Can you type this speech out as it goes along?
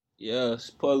Yes,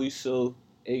 Pauly So,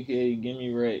 aka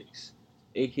Gimme Rex,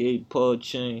 aka Paul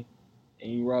Chain,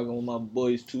 and you rockin' with my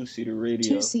boys Two Seater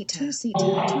Radio. Two seater.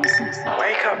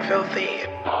 Wake up, filthy.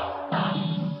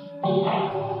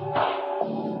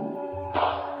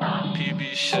 PB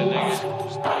shit, nigga.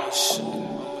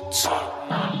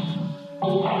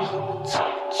 I'ma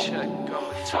talk check.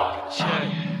 I'ma talk a check.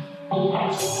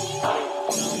 Two seater.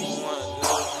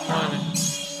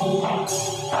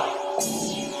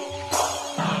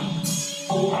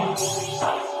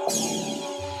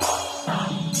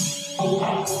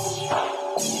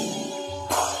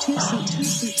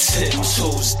 10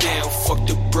 toes down, fuck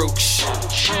the broke shit.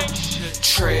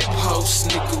 Trap house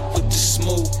nigga with the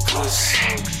smokers.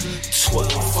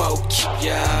 12 out, keep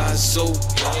your eyes open.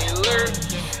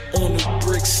 On the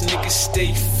bricks, nigga,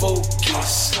 stay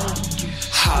focused.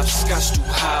 Hopscotch through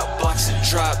hot blocks and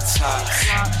drop tops.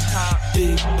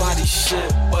 Big body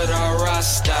shit, but I ride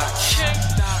stock.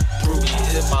 Bro, you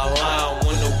hit my line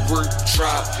when the work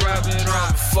drop.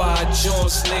 5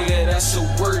 joints, nigga, that's a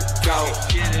workout.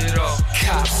 Get it off.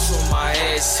 Cops on my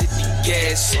ass, hit the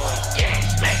gas on.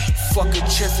 Fuck a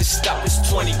traffic stop, it's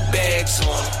 20 bags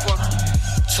on.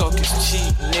 Talk is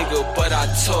cheap, nigga, but I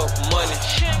talk money.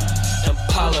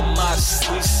 Impala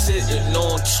modestly sitting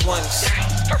on 20s.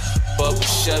 Bubble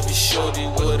Chevy shorty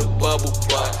with a bubble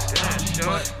butt.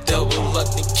 Double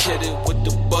up and kid it with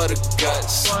the butter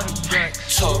guts.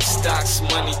 Talk stocks,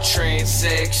 money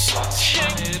transactions.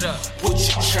 What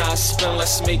you tryna spend,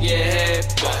 let's make it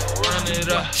happen. Run it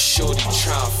up. Shorty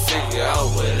tryna figure out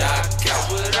what I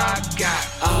got.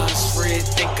 Eyes red,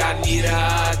 think I need a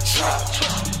eye drop.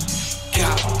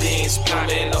 Got beans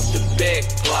booming off the back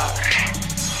block.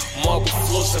 Marble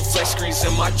floors and flat screens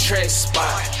in my track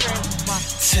spot.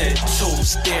 10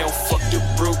 toes down, fuck the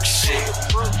broke shit.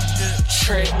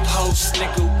 Trap house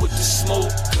nigga with the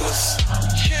smokers.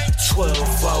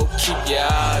 12 out, keep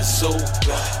your eyes open.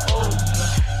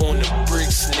 On the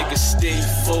bricks, nigga, stay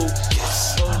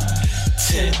focused.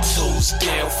 10 toes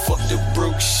down, fuck the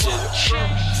broke shit.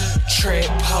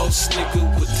 Trap house nigga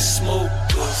with the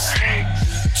smokers.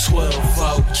 12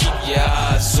 out, keep your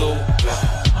eyes open.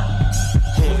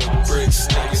 On the bricks,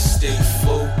 nigga, stay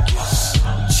focused.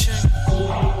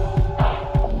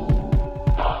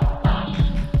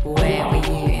 Where were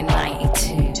you in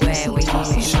 92? Where were you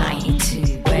in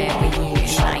 92? Where were you in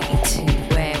 92?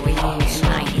 Where were you in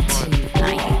 92?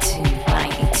 92,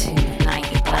 92,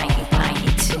 90, 92.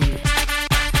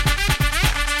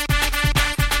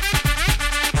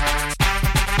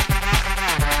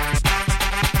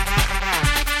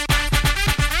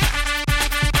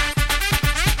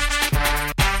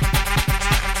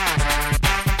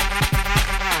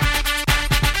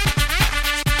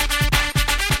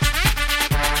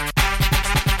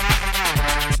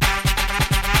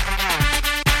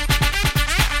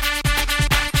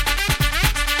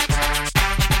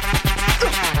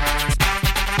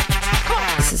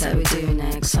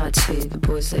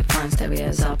 That finds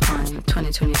stereos alpine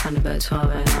 2020 Thunderbird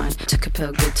 1209. Took a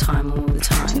pill, good time all the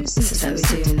time. This is how we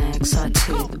do next. Side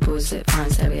 2, the boys that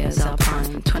find stereos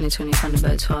alpine 2020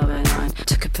 Thunderbird 1209.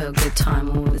 Took a pill, good time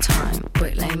all the time.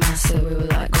 Brick Lane massive, we were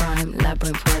like crime.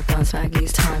 Labyrinth, where dance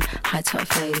Maggie's time. High top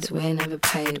fades, we're never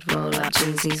paid. Roll out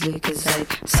jeans, these Lucas aid.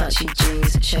 Sachi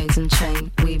jeans, shades and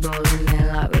chain. We roll in there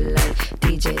like we're late.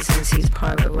 DJs MC's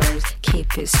private raves.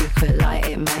 Keep it secret like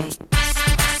it may.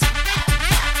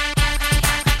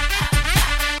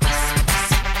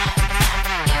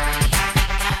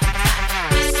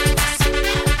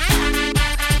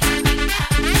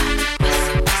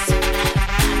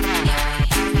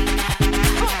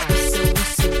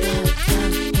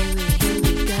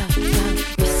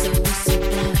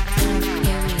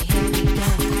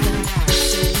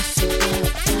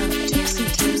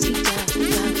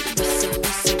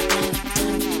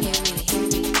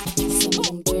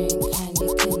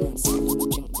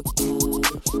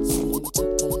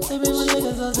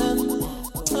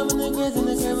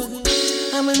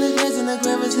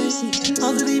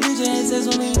 Most of these bitches ain't sex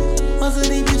with me. Most of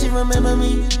these bitches remember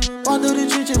me. Walk through the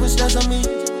trenches with stress on me.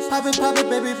 Pop it,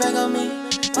 baby, back on me.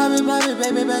 Pop it,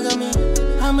 baby, back on me.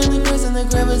 I'm in the grace in the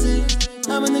crevices.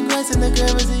 I'm in the grace in the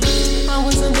crevices. I'm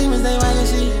with some demons, they wagging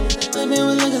shit. They been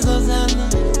with niggas so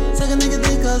sandals. Take a nigga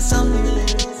think of something.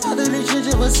 Walk through the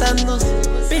trenches with sandals.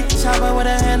 Big chopper with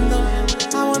a handle.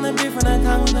 I wanna be from the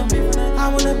Congo. I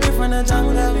wanna be from the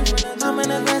jungle. I'm in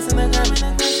the grace in the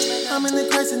crevices. I'm in the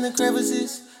grace in the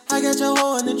crevices. I got your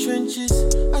hoe in the trenches.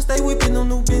 I stay whipping on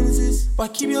new Benzes.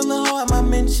 But keep your little hoe at my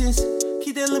mentions.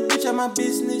 Keep that little bitch at my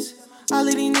business. All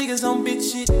of these niggas on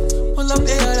bitch shit. Pull up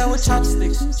there out with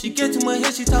chopsticks. She get too much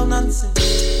hit, she talk nonsense.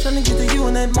 Tryna get to you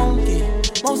and that monkey.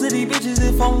 Most of these bitches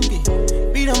is funky.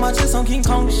 Beat on my chest on King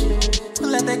Kong shit.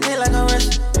 Pull out that K like a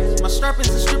Russian. My strap is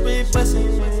a stripper, it bustin'.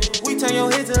 We turn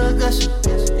your head to a gusher.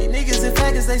 These niggas and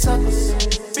faggots, they suckers.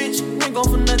 Bitch, you ain't go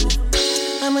for nothing.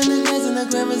 I'm in the grass and the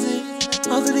gravity.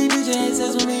 Most of these bitches ain't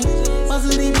sex with me. Most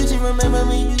of these bitches remember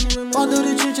me. Walk through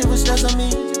the trenches with stress on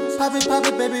me. Pop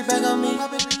it, baby, back on me.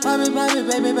 Pop it,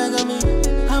 baby, back on me.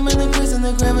 I'm in the grass and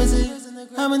the gravity.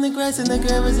 I'm in the grass and the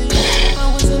gravity.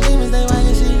 I'm with some demons, they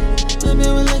waggin' shit. I'm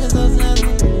here with niggas, so sad.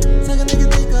 Suck a nigga,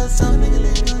 think of some nigga,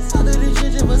 think of. Walk through the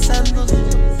trenches with sandals.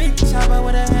 Big chopper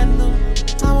with a handle.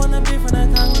 I wanna be from the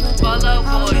Congo. Follow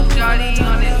boy, Johnny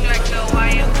on this track, so why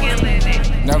you killing it?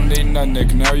 Never need nothing, that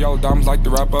canary yellow diamonds like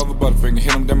the rapper of a butterfinger.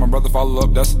 Hit him, then my brother follow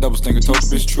up, that's a double stinger. Told the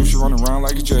bitch true, she run around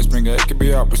like a jet springer. It could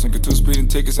be opera singer, 2 speeding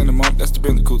tickets in a month, that's the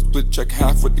Bentley coupe. Split check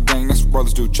half with the gang, that's what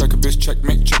brothers do. Check a bitch, check,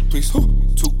 make check, please.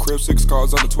 2 cribs, 6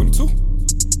 cars, under 22.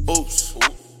 Oops.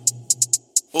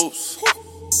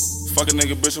 Fuck a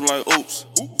nigga, bitch, I'm like, oops.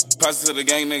 Pass it to the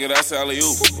gang, nigga, that's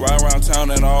alley-oop. Ride around town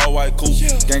in an all-white coupe.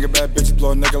 Gang of bad bitches,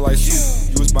 blow a nigga like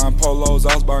soup. You was buying polos,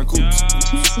 I was buying coupes.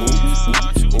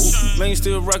 Man,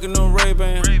 still rockin' them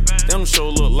Ray-Ban. Them show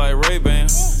look like Ray-Ban.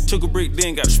 Took a brick,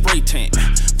 then got a spray tan.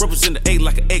 Represent the 8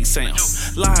 like an egg sound.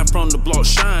 Live from the block,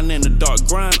 shine in the dark.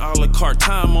 Grind all the car,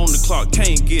 time on the clock.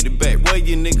 Can't get it back. Where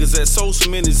you niggas at? So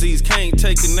many disease, can't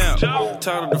take it out.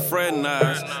 Tired of the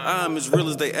fraternize. I'm as real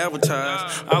as they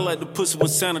advertise. I like the pussy when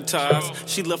sanitized.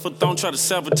 She left her thong, try to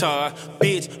sabotage.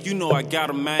 Bitch, you know I got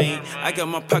a man. I got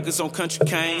my pockets on country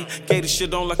cane. Gave the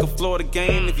shit on like a Florida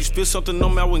game. If you spit something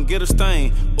on me, I wouldn't get a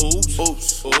stain. Oops.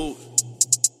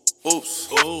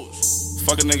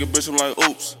 Fuck a nigga, bitch, I'm like,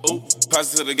 oops.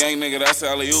 Pass it to the gang, nigga, that's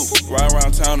alley-oop. Ride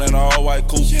around town in an all-white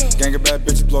coupe. Gang of bad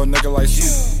bitches, blow a nigga like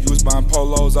soup. You was buying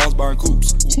polos, I was buying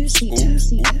coupes.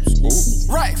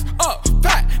 Racks up,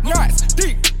 fat, knots,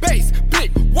 deep, bass,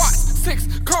 big watts,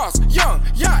 6 cars, young,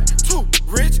 yacht, 2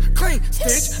 rich, clean,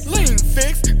 stitch, lean,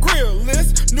 fix, grill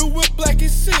list, new whip, black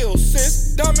and seal,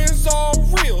 sis. Diamonds all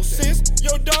real, sis.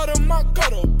 Your daughter, my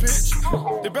gutter, bitch.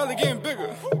 They belly getting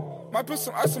bigger. Might put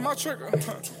some ice on my trigger.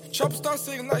 Chopper start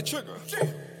singing like trigger.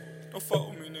 Don't fuck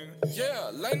with me, nigga.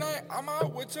 Yeah, late night, I'm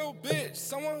out with your bitch.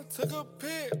 Someone took a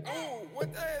pic. Ooh,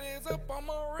 what that is up on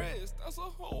my wrist? That's a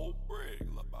whole brick.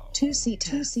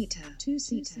 2-seater.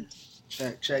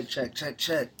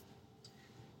 Check.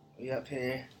 We up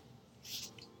here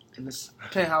in this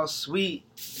penthouse suite.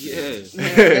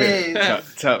 Yeah.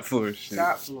 Top floor shit.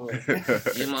 Top floor.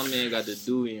 Yeah, my man got the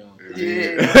Dewey on.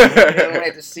 Yeah, you don't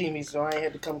have to see me, so I ain't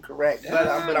had to come correct. But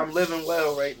I'm living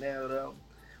well right now, though.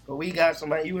 But we got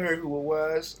somebody. You heard who it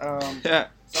was.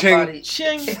 Somebody.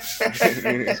 Ching.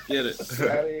 Let's get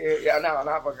it. Yeah, no,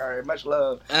 not fuck her. Much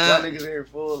love. Y'all niggas here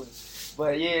fooling.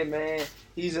 But yeah, man,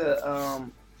 he's a.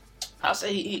 I'll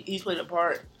say he's played a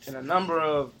part in a number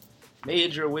of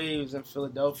major waves in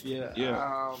Philadelphia.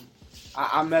 Yeah.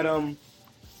 I met him.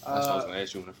 That's what I was gonna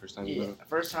ask you when the first time you met him. The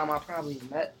first time I probably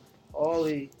met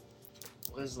Ollie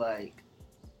was like,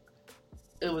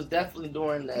 it was definitely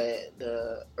during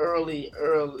the early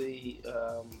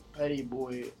Petty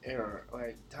Boy era,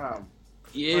 like time.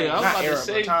 Yeah, I was about to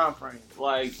say time frame.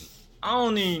 Like, I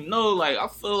don't even know. Like, I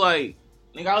feel like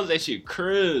nigga, I was at your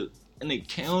crib in the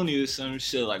county or some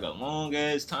shit like a long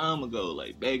ass time ago,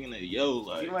 like back in the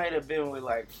like. You might have been with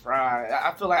like Fry.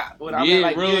 I feel like when I met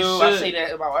like you, shit. I say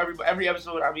that about every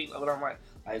episode. I mean, when I'm like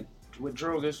with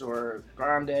Drogas or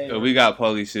Grande. We got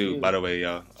Police Suit, by the way,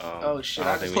 y'all. Oh shit!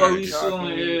 I don't think Police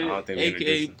Suit,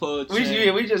 AKA Paul.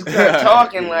 We just kept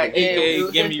talking like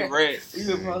AKA Give Me Rats.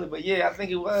 But yeah, I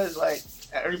think it was like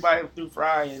everybody through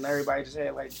Fry and everybody just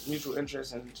had like mutual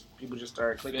interests and people just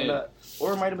started clicking up.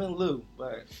 Or it might have been Lou,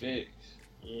 but yeah.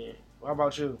 What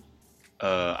about you?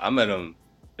 I met him.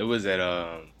 It was at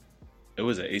an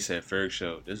ASAP Ferg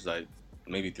show. This was like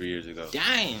maybe 3 years ago.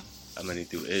 Damn. I met him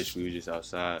through Ish. We were just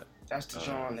outside. That's the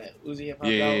joint that Uzi Hip Hop.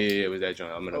 Yeah, it was that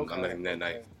joint. I met him that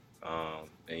night.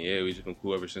 And yeah, we just been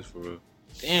cool ever since, for real.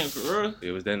 Damn, for real?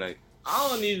 It was that night. I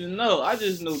don't even know. I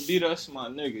just know B-Dust's my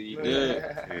nigga. You good?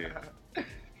 Yeah.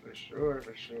 For sure.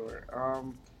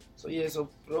 So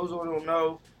for those who don't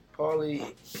know,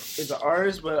 Paulie is an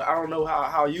artist, but I don't know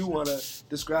how you want to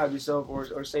describe yourself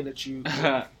or say that you.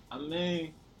 I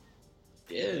mean,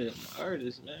 yeah, I'm an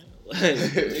artist, man. Like,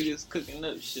 niggas cooking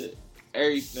up shit.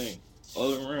 Everything.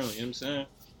 All around, you know what I'm saying?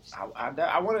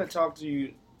 I want to talk to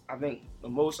you, I think, the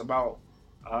most about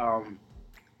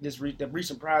the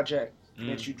recent project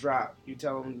that you dropped. You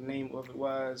tell them the name of it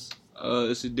was?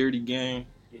 It's a Dirty Game.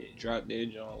 Yeah. Dropped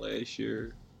that joint last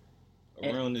year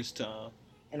around this time.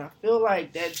 and I feel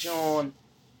like that John,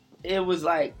 it was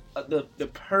like the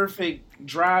perfect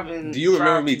driving. Do you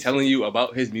remember me telling you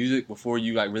about his music before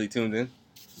you like really tuned in?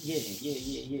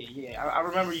 Yeah. I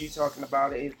remember you talking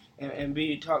about it, and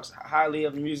B talks highly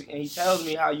of the music, and he tells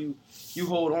me how you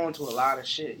hold on to a lot of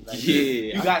shit. Like,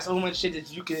 you got so much shit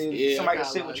that you can somebody can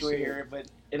sit with you and hear it, but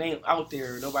it ain't out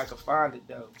there. Nobody can find it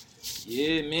though.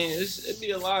 Yeah, man, it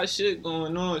be a lot of shit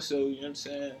going on. So you know what I'm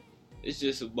saying. It's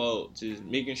just about just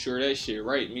making sure that shit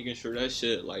right, making sure that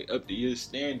shit like up to your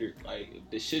standard. Like if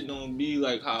the shit don't be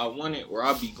like how I want it, or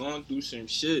I be going through some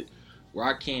shit where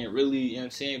I can't really, you know what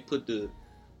I'm saying, put the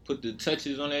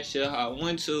touches on that shit how I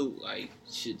want to, like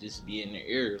shit just be in the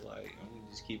air. Like I'm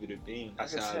gonna just keep it a beam.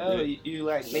 That's I can how tell you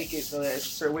like make it so that it's a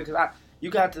certain way, cause you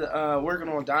got to working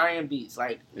on dying beats,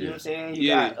 like you know what I'm saying. You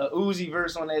got a Uzi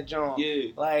verse on that joint.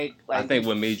 Yeah, like I think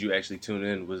what made you actually tune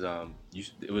in was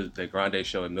it was the Grande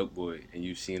show at Milk Boy, and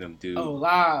you seen him do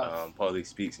live. Paulie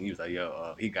Speaks, and he was like,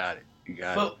 yo, he got it.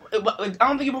 But I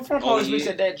don't think you performed Paulie Speaks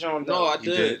at that joint though. No, I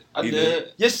did. I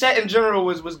did. Your set in general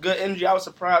was good energy. I was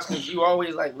surprised because you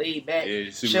always like laid back,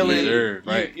 chilling, reserved,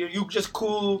 right? You just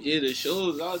cool. Yeah, the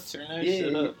shows I'll turn that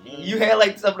shit up. Man. You had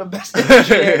like some of the best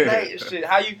energy at night and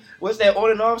shit. What's that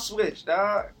on and off switch,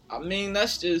 dog? I mean,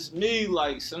 that's just me.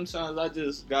 Like sometimes I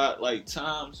just got like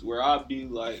times where I be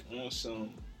like on some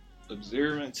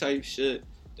observant type shit.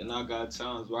 Then I got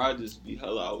times where I just be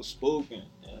hella outspoken.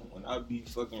 And when I be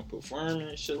fucking performing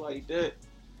and shit like that,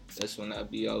 that's when I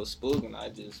be outspoken. I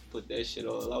just put that shit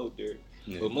all out there.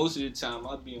 Yeah. But most of the time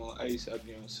I be on ice. I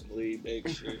be on some laid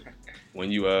back shit. When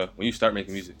you start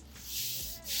making music?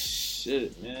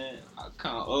 Shit, man. I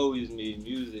kind of always made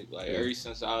music. Like ever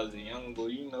since I was a young boy,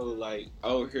 you know, like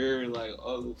out here, like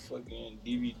all the fucking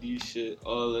DVD shit,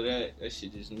 all of that. That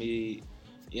shit just made.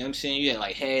 You know what I'm saying? You had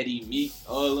like Hattie, Meek,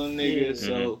 all them niggas. Yeah.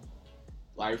 So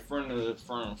like from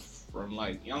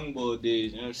like young boy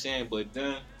days, you know what I'm saying? But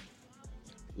then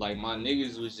like my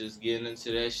niggas was just getting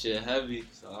into that shit heavy.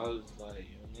 So I was like,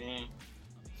 you know what I mean?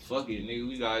 Fuck it, nigga,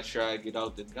 we gotta try to get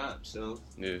out the gump. So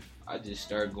I just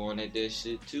started going at that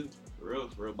shit too. For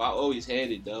real. But I always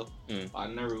had it though. I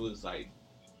never was like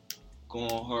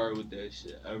going hard with that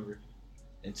shit ever.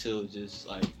 Until just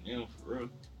like, you know, for real.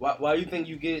 Why you think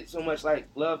you get so much like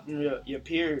love from your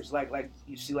peers? Like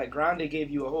you see, like Grande gave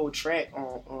you a whole track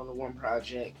on the one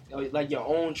project, like your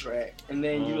own track, and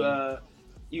then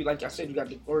you like I said, you got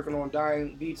the working on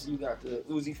dying beats, you got the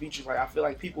Uzi features. Like I feel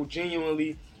like people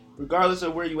genuinely, regardless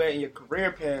of where you at in your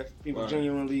career path, people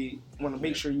genuinely want to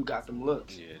make sure you got them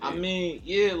looks. Yeah, I mean,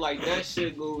 like that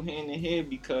shit go hand in hand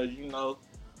because you know.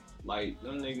 Like,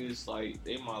 them niggas, like,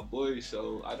 they my boys,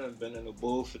 so I done been in the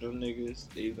bowl for them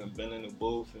niggas. They done been in the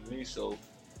bowl for me, so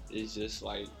it's just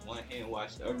like one hand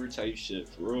wash the other type shit,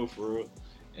 for real.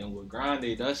 And with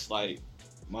Grande, that's like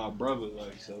my brother,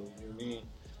 like, so, you know what I mean?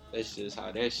 That's just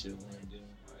how that shit went down.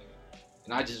 Like,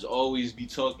 and I just always be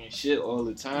talking shit all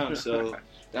the time, so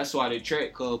that's why the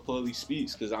track called Paulie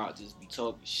Speaks, because I just be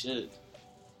talking shit.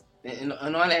 And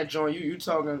on that joint, you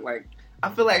talking like, I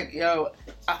feel like, yo,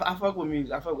 I fuck with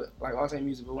music. I fuck with, like, all time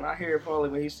music. But when I hear Paulie,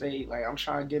 when he say, like, I'm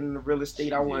trying to get into real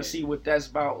estate, I want to see what that's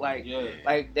about. Like,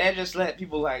 like, that just let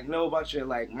people, like, know about your,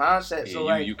 like, mindset. Yeah, so,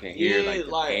 like, you can hear, like,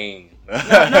 the pain.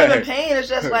 No, the pain is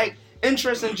just, like,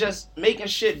 interest in just making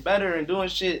shit better and doing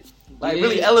shit, like,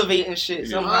 really elevating shit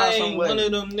somehow, I ain't some way. one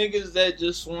of them niggas that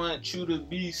just want you to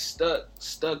be stuck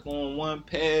on one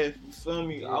path. You feel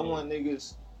me? I want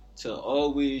niggas to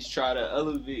always try to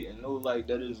elevate and know like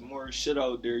that there's more shit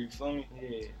out there, you feel me?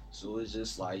 Yeah. So it's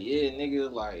just like,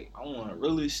 nigga, like I want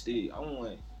real estate, I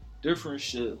want different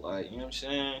shit, like, you know what I'm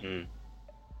saying?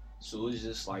 So it's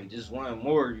just like just one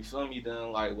more, you feel me,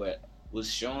 than like what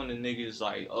was showing the niggas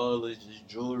like all this just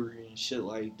jewelry and shit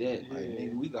like that. Like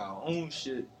nigga, we got our own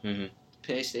shit.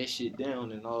 Pass that shit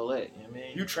down and all that, you know what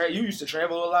I mean? You used to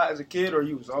travel a lot as a kid, or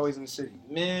you was always in the city?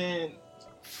 Man,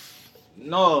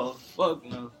 no, fuck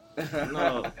no.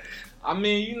 No, I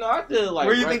mean, you know, I did like.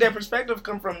 Where do you think that perspective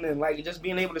come from then? Like just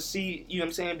being able to see, you know what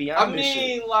I'm saying, beyond this shit. I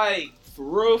mean, like for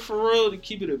real, to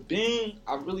keep it a bean,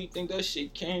 I really think that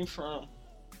shit came from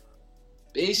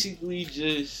basically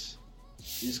just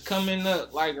coming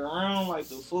up like around like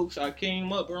the folks I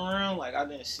came up around. Like I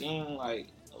didn't see like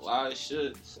a lot of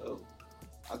shit, so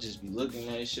I just be looking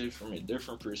at shit from a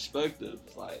different perspective.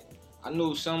 Like I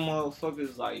know some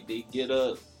motherfuckers like they get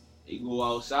up. They go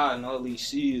outside and all they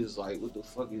see is like what the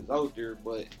fuck is out there,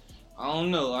 but I don't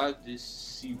know, I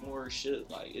just see more shit.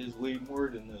 Like it's way more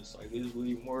than this. Like it's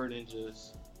way more than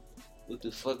just what the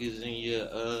fuck is in your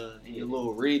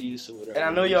little radius or whatever. And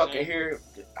I know y'all can hear.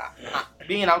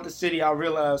 Being out the city, I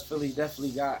realize Philly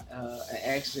definitely got an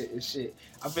accent and shit.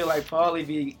 I feel like Paulie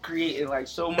be creating like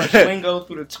so much lingo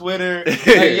through the Twitter. Like,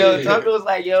 yo, Tucker was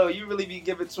like, yo, you really be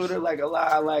giving Twitter like a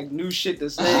lot of like new shit to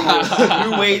say,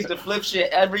 new ways to flip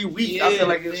shit every week. Yeah, I feel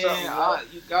like it's man, something.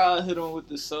 you gotta hit him with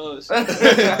the sauce. I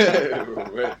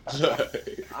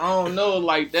don't know,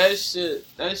 like that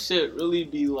shit really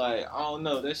be like, I don't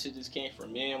know, that shit just came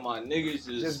from me and my niggas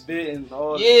just bidding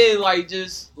all. Yeah, like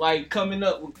just like coming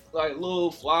up with like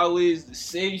little flyways to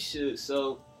say shit.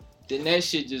 So then that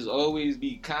shit just always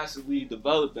be constantly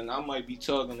developing. I might be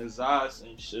talking to Zaz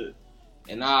some shit,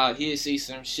 and he'll say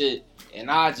some shit, and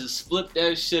I just flip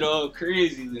that shit all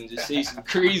crazy and just say some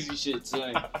crazy shit to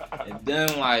him. And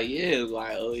then like, yeah,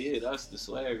 like, oh yeah, that's the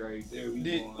swag right there.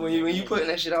 When you putting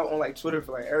that shit out on like Twitter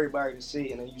for like everybody to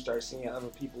see, and then you start seeing other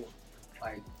people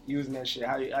like using that shit,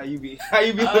 how you be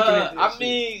looking at that I shit?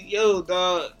 mean, yo,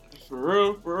 dog,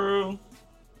 for real.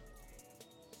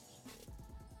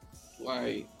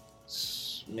 Like,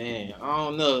 man, I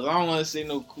don't know. I don't want to say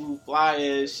no cool fly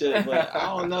ass shit, but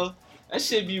I don't know. That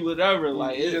shit be whatever.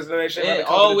 Like, it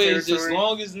always, as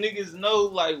long as niggas know,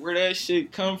 like, where that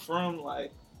shit come from,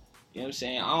 like, you know what I'm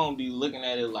saying? I don't be looking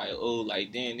at it like, oh,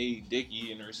 like, damn, they dick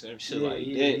eating or some shit that.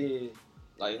 Yeah.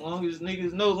 Like, long as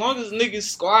niggas know, long as niggas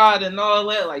squad and all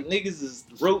that, like, niggas is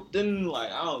roped in,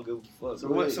 like, I don't give a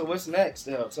fuck. So what's next,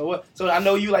 though? So I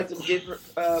know you like to get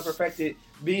perfected.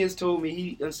 Beans told me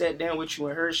he done sat down with you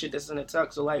and heard shit that's in the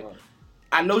tuck. So like,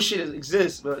 I know shit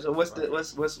exists, but so what's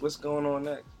going on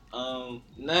next?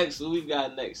 Next, what we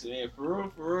got next, man?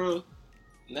 For real.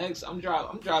 Next, I'm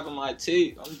dropping my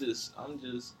tape. I'm just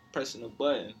pressing a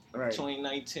button. Right.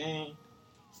 2019.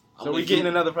 So we getting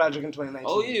another project in 2019.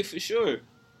 Oh yeah, for sure.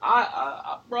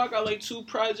 I got like 2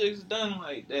 projects done,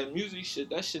 like that music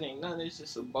shit. That shit ain't nothing. It's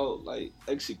just about like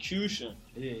execution.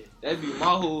 Yeah. That'd be my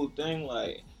whole thing.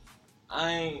 Like, I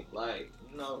ain't like,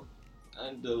 you know,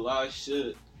 I did a lot of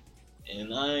shit,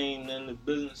 and I ain't in the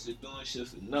business of doing shit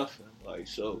for nothing. Like,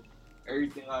 so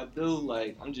everything I do,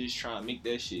 like, I'm just trying to make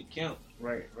that shit count.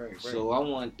 Right. So I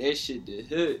want that shit to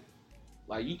hit.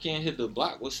 Like, you can't hit the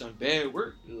block with some bad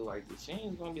work. Like, the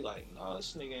fans gonna be like, nah,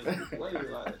 this nigga ain't gonna play. Like,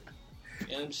 you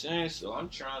know what I'm saying? So I'm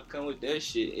trying to come with that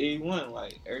shit A1,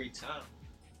 like, every time.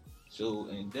 So,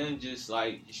 and then just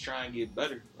try and get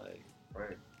better. Like,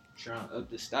 right. Trying to up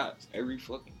the stats every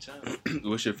fucking time.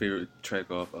 What's your favorite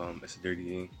track off It's a Dirty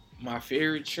Game? My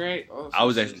favorite track? I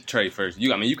was asking Trey first.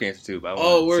 You can answer too, but I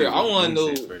want to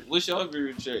know, what's your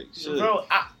favorite track? Shit. Bro,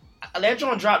 that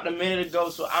joint dropped a minute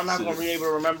ago, so I'm not gonna be able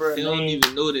to remember. They don't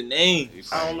even know the name.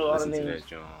 I don't know all the names.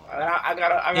 I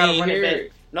gotta run it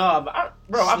back. No, but I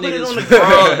put it on the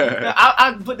gram.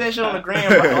 I put that shit on the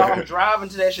gram. While I'm driving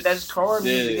to that shit, that's car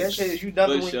music. That shit is you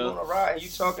dumping when you on a ride and you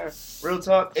talking real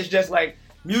talk. It's just like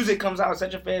music comes out at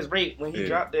such a fast rate when he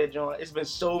dropped that joint. It's been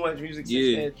so much music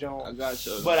since that joint. I got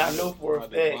you. But I know for a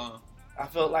fact, I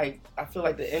feel like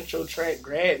the intro track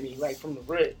grabbed me like from the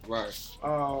rip. Right.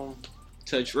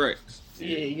 Touch Rex.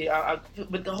 Yeah.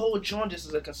 But the whole joint just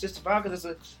is a consistent vibe because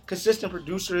it's a consistent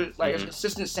producer, like a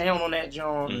consistent sound on that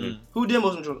joint. Mm-hmm. Who did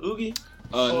most of the joint? Oogie?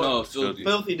 No, Filthy.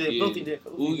 Filthy did. Yeah. Filthy did.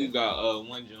 Oogie got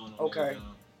one joint. Okay.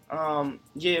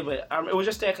 Yeah, but it was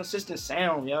just that consistent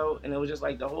sound, yo, and it was just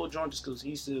like the whole joint just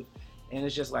cohesive, and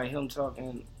it's just like him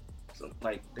talking,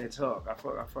 like that talk. I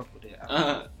fuck with it.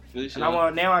 Sure.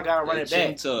 And now I gotta run it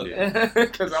back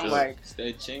because I'm like,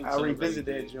 I revisit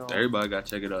that joint. Everybody gotta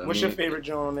check it out. What's your favorite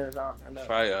joint on there, Doc?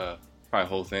 Probably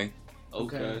Whole Thing.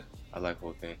 Okay. I like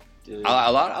Whole Thing. I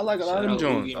like a lot of them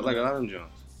joints.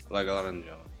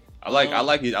 I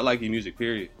like your music.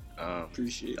 Period.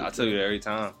 Appreciate it. I tell you that every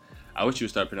time. I wish you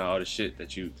would start putting out all the shit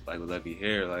that you like would let me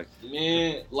hear. Like,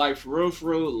 man, like for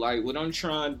real, like what I'm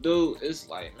trying to do is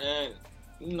like, man,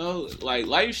 you know, like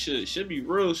life should be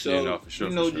real. So for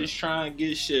sure, just try and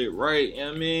get shit right. You know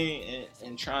what I mean,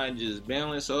 and try and just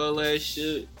balance all that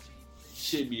shit.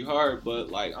 Shit be hard, but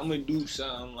like I'm gonna do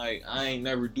something like I ain't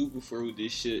never do before with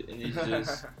this shit, and it's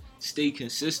just stay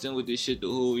consistent with this shit the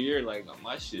whole year. Like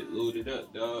my shit loaded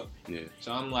up, dog. Yeah.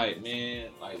 So I'm like,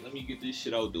 man, like let me get this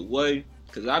shit out the way.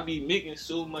 Cause I be making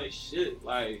so much shit,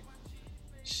 like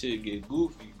shit get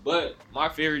goofy. But my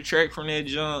favorite track from that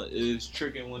joint is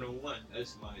Trickin' 101.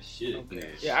 That's my shit. Okay.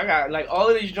 Yeah, I got like all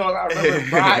of these joints. I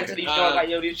remember riding to these joints like,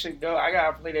 yo, this shit go. I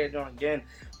gotta play that joint again.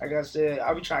 Like I said,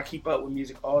 I be trying to keep up with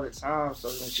music all the time. So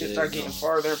when shit start getting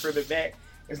farther and further back,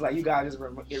 it's like you guys just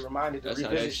get reminded to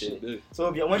revisit shit.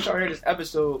 So if once y'all hear this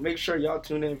episode, make sure y'all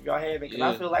tune in if y'all haven't. Cause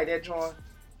I feel like that joint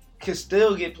can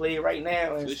still get played right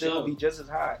now and still be just as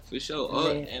hot. For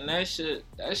sure. And that shit,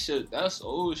 that's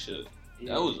old shit.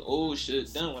 Yeah. That was old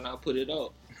shit then when I put it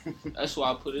out. That's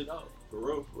why I put it out. For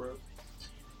real.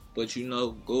 But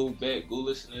go back, go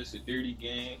listen to this Dirty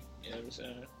Gang. You know what I'm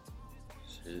saying?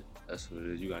 Shit, that's what it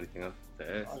is. You got anything else to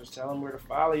add? I'll just tell them where to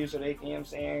follow you so they can, you know what I'm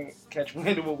saying, catch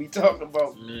wind of what we talking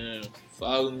about. Man,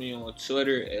 follow me on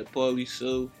Twitter at Paulie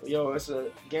Sue. Yo, it's a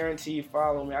guaranteed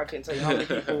follow me. I couldn't tell you how many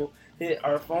people hit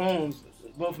our phones,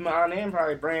 both from our name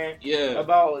probably brand. Yeah.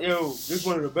 About, this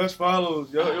one of the best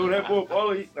follows. Yo, that boy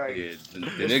Paulie. Like, yeah,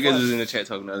 the niggas was in the chat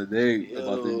talking the other day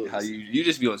about how you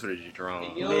just be on Twitter just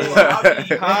drunk. Yo, I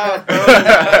be high, bro.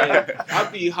 Like, I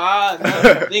be high,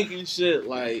 not thinking shit.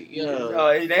 Like,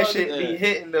 that shit be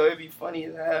hitting though. It be funny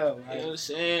as hell. Like, you know what I'm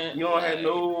saying? You don't have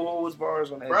no holds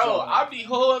bars on that. Bro, song. I be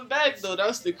holding back though.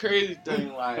 That's the crazy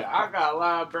thing. Like, I got a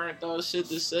lot of burnt out shit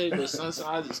to say, but sometimes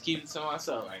I just keep it to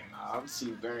myself. Like, nah, I'm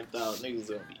too burnt out. Niggas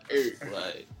gonna be irked.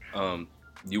 Like,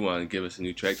 you want to give us a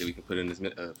new track that we can put in this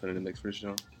put in the mix for the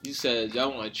show? You said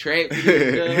y'all want a track?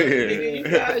 Nigga, you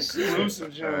got shit.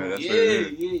 Right,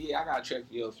 Yeah. I got a track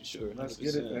for y'all for sure. 100%. Let's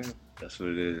get it, man. That's what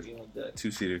it is.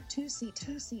 Two-seater. Two-seater.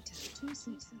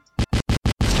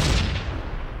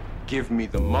 Give me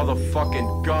the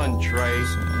motherfucking gun, Dre.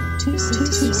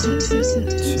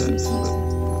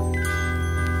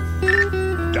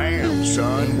 Damn,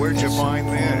 son, where'd you find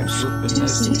this?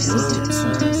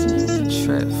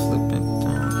 Trap flipping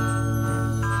down.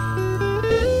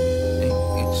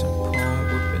 Ancient palm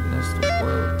whipping as the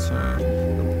world turns.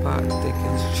 The pot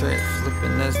thickens, trap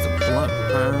flipping as the blunt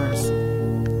burns.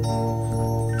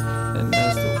 And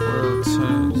as the world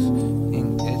turns,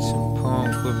 ancient palm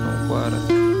whipping water.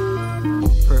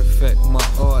 Perfect my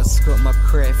art, sculpt my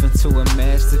craft into a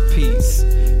masterpiece.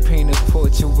 Paint a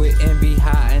portrait with envy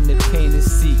high in the painted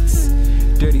seats.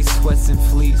 Dirty sweats and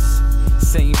fleece.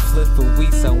 Same flip for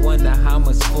weeks. I wonder how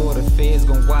much for the feds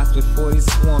gon' watch before they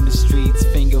swarm the streets.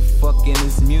 Finger fucking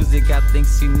his music, I think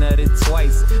she nutted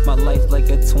twice. My life like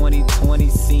a 2020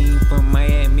 scene from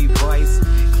Miami Vice.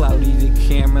 Cloudy the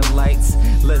camera lights,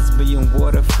 lesbian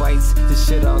water fights. The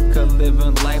shit all could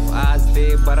living life. Eyes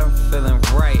dead, but I'm feeling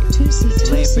right.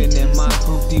 Lamping in my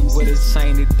hoopty with a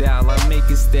shiny doll. I make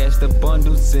it stash the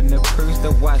bundles in the purse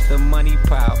to watch the money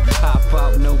pile. Hop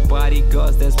out, no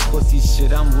bodyguards, that's pussy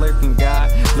shit. I'm lurking, God.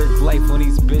 Lurk life on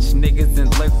these bitch niggas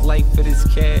and lurk life for this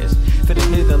cash. For the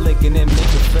hit the licking and make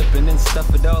it flipping and stuff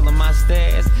it all in my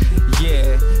stash.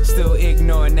 Yeah, still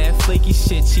ignoring that flaky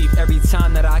shit cheap every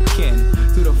time that I can.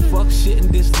 Through the fuck shit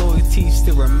and disloyalty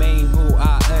still remain who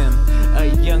I am. A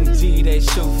young G that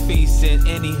show face in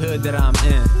any hood that I'm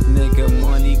in. Nigga,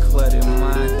 money cluttered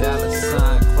mind, dollar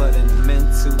sign cluttered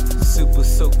mental. Super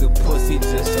soak the pussy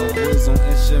just on words on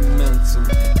instrumental.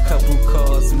 Couple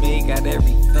calls made, got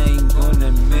everything on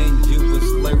the menu. Was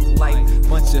lurk like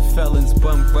bunch of felons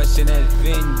bum brushing at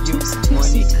venue.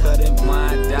 Money cluttered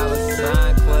mind, dollar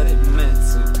sign cluttered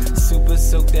mental. Super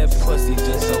soak that pussy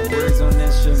just on words on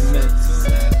instrumental.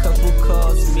 Couple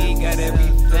calls made, got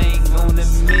everything on the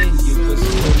menu. Was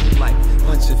lurk like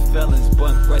bunch of felons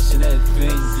bum brushing at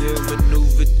venue.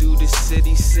 Maneuver through the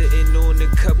city, sitting on a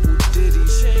couple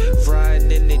ditties.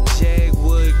 Riding in the Jag,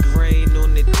 wood grain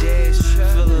on the dash.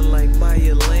 Feeling like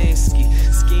Maya Lansky.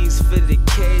 Schemes for the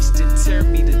cash to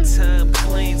turn me to Tom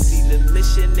Clancy. The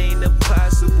mission ain't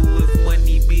impossible if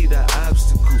money be the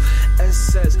obstacle.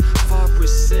 SS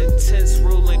 5% tense,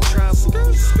 rolling tropical.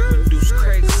 Windows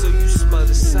cracked so you smell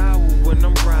the sour when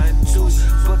I'm riding through.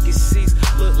 Bucket seats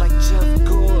look like Jeff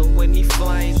Gore when he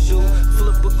flying through.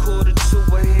 Flip a quarter to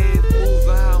a head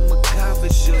mover, how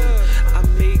McCabe show. I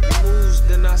make moves,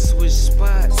 then I switch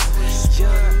spots.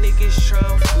 Young niggas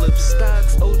tryna flip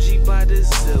stocks. OG by the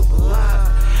zip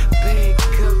lock. Bank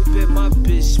up at my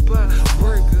bitch spot.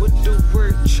 Work with the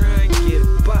work, try and get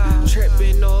by.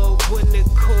 Trapping all winter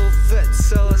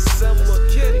Corvettes all summer.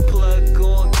 Plug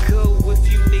on go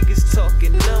if you niggas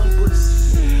talking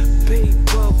numbers. Big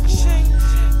bubble,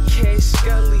 cash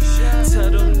scully. Tell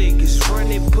them niggas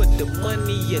run it, put the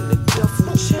money in the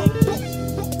duffel chain.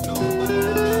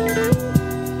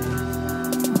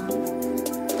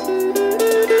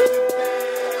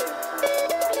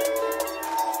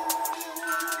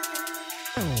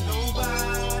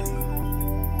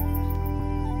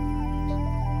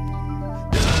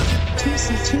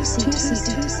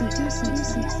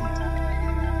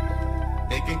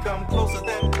 They can come closer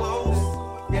than close,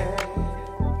 yeah.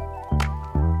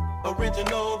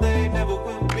 Original, they never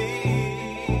will be.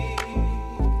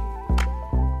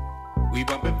 We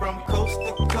bumpin' from coast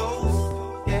to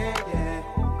coast, yeah, yeah.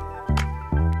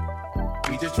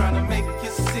 We just tryna make you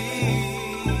see.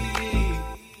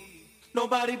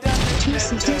 Nobody does it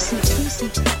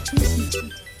better.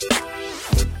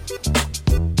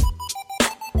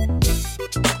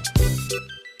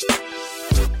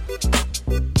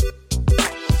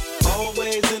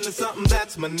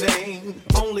 that's my name.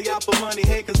 Only out for money,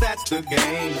 hey, cause that's the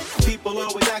game. People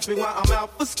always ask me why I'm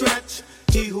out for scratch.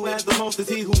 He who has the most is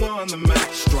he who won the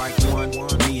match. Strike one,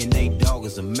 me and Nate Dogg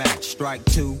is a match. Strike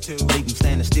two, leave them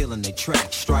standing still in their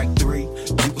track. Strike three,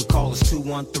 you can call us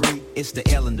 213. It's the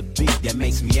L and the B that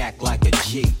makes me act like a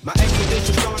G. My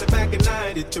expedition started back in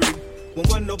 93, when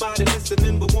wasn't nobody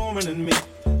listening but warmer than me.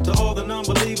 To all the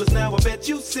non-believers now I bet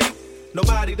you see,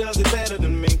 nobody does it better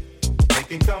than me. They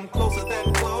can come closer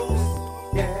than close,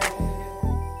 yeah.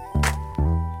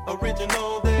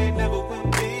 Original, they never will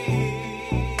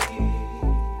be.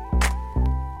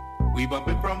 We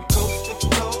bumpin' from coast to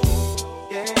coast,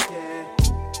 yeah, yeah.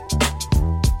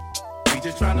 We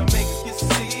just tryna make you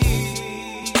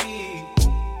see,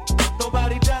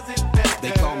 nobody does it better.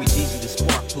 They call me Jeezy the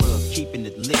Spark Plug, keeping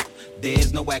it lit.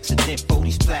 There's no accident for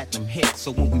these platinum hits.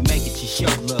 So when we make it, you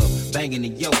show love. Banging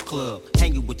in your club,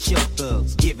 hanging with your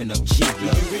thugs, giving up G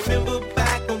love. You remember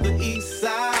back on the east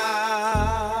side,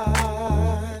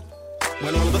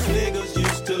 when all of us niggas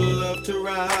used to love to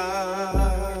ride.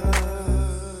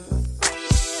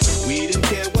 We didn't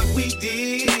care what we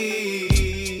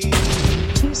did.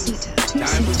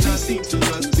 Time was nothing to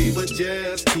us, we were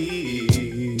just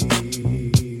kids.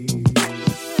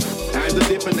 Times are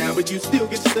different now, but you still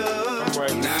get stuck.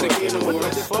 Now again, what the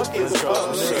fuck is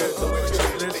up, nigga?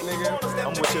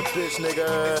 I'm with your bitch,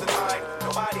 nigga.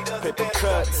 Paper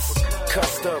cuts,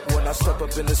 cussed up when I step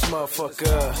up in this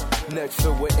motherfucker. Neck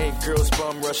filled with ink, girls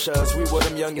bum rush us. We were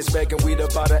them youngest bagging weed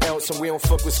about an ounce, and we don't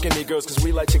fuck with skinny girls, cause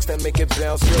we like chicks that make it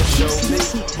bounce. Girl, show me.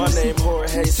 My name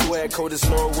Jorge, swag code is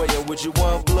Norway, and would you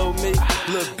want blow me?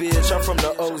 Look, bitch, I'm from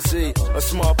the OZ, a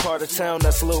small part of town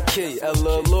that's low key.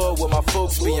 LL Lord, where my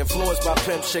folks be influenced by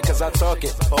pimp shit, cause I talk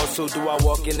it. Also, do I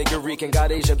walk in nigga Greek and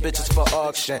got Asian bitches for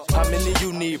auction? How many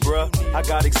you need, bruh? I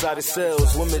got exotic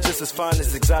sales, women just as fine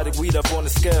as exotic weed up on the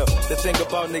scale. The thing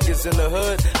about niggas in the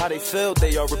hood, how they feel,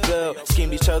 they all rebel,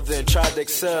 schemed each other and tried to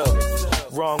excel.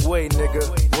 Wrong way, nigga,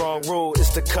 wrong rule.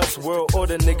 It's the cuss world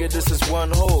order, nigga. This is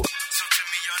one hole. So to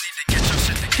me, y'all need to get your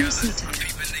shit together. I'm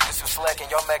peeping niggas who slacking,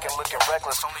 y'all making looking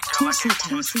reckless. Only girl I can't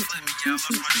want you let me out.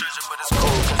 That's my treasure, but it's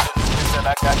cold. Cause the niggas that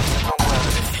I got.